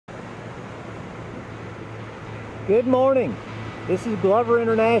Good morning. This is Glover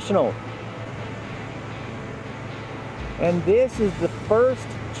International. And this is the first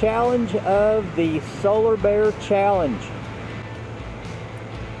challenge of the Solar Bear Challenge.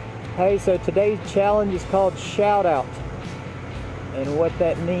 Hey, so today's challenge is called Shoutout. And what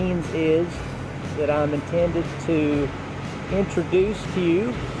that means is that I'm intended to introduce to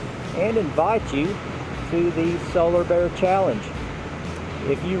you and invite you to the Solar Bear Challenge.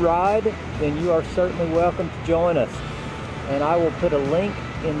 If you ride, then you are certainly welcome to join us. And I will put a link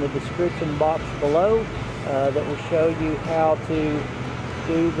in the description box below that will show you how to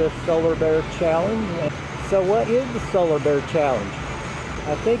do the Solar Bear Challenge. So what is the Solar Bear Challenge?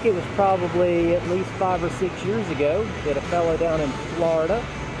 I think it was probably at least 5 or 6 years ago that a fellow down in Florida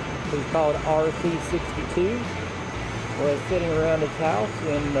who's called RC62 was sitting around his house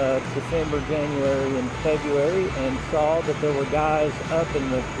in December, January, and February and saw that there were guys up in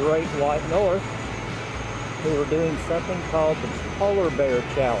the Great White North who were doing something called the Polar Bear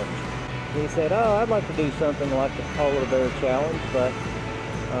Challenge. He said, oh, I'd like to do something like the Polar Bear Challenge, but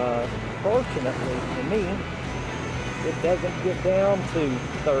fortunately for me, it doesn't get down to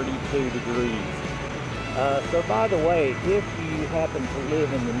 32 degrees. So by the way, if you happen to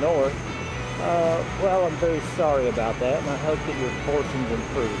live in the north, well, I'm very sorry about that, and I hope that your fortunes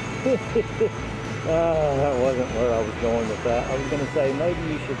improve. That wasn't where I was going with that. I was going to say maybe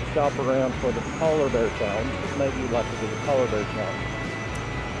you should shop around for the Polar Bear Challenge, because maybe you'd like to do the Polar Bear Challenge.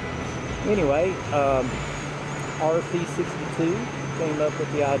 Anyway, RC62 came up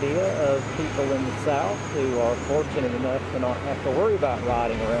with the idea of people in the south who are fortunate enough to not have to worry about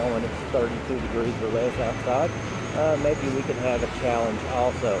riding around when it's 32 degrees or less outside. Maybe we could have a challenge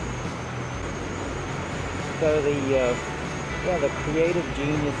also. So the creative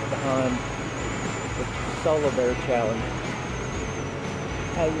genius behind the Solar Bear Challenge.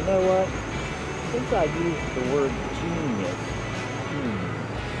 Hey, you know what? Since I used the word genius,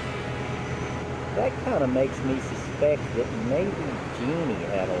 that kind of makes me suspect that maybe Genie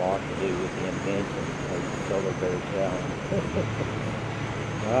had a lot to do with the invention of the Solar Bear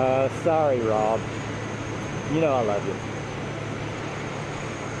Challenge. Sorry, Rob. You know I love you.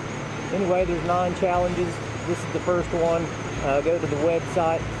 Anyway, there's 9 challenges. This is the first one. Go to the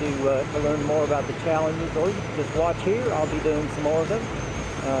website to learn more about the challenges, or you can just watch here. I'll be doing some more of them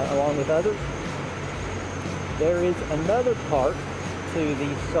along with others. There is another part to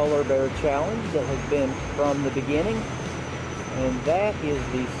the Solar Bear Challenge that has been from the beginning, and that is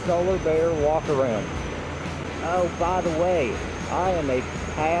the Solar Bear Walk Around. Oh, by the way, I am a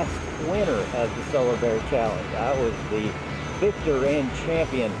past winner of the Solar Bear Challenge. I was the victor and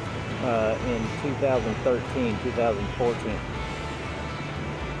champion in 2013, 2014.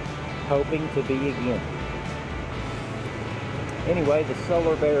 Hoping to be again. Anyway, the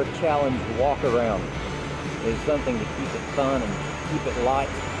Solar Bear Challenge Walk Around is something to keep it fun and keep it light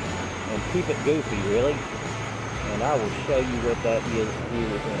and keep it goofy, really. And I will show you what that is here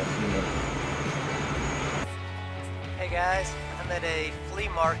in a few minutes. Hey guys, I'm at a flea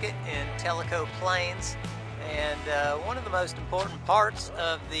market in Tellico Plains, and one of the most important parts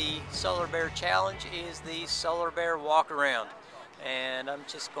of the Solar Bear Challenge is the Solar Bear Walk Around. And I'm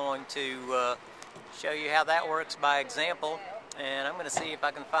just going to show you how that works by example. And I'm going to see if I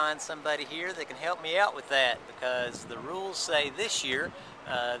can find somebody here that can help me out with that, because the rules say this year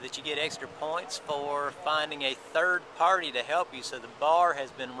that you get extra points for finding a third party to help you, so the bar has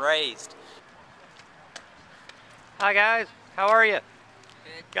been raised. Hi guys, how are you?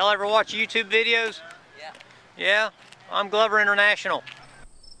 Good. Y'all ever watch YouTube videos? Yeah. Yeah? I'm Glover International.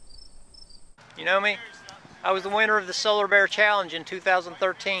 You know me? I was the winner of the Solar Bear Challenge in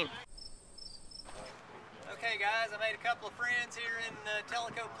 2013. Okay guys, I made a couple of friends here in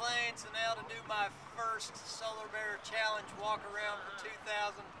Tellico Plains, so now to do my first Solar Bear Challenge walk around for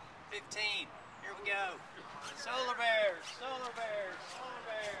 2015. Here we go. Solar bears, solar bears, solar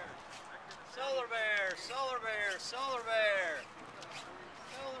bears, solar bears, solar bears, solar bear,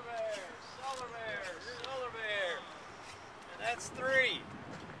 solar bears, solar bears, solar bear. And that's 3.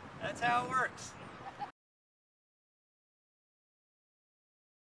 That's how it works.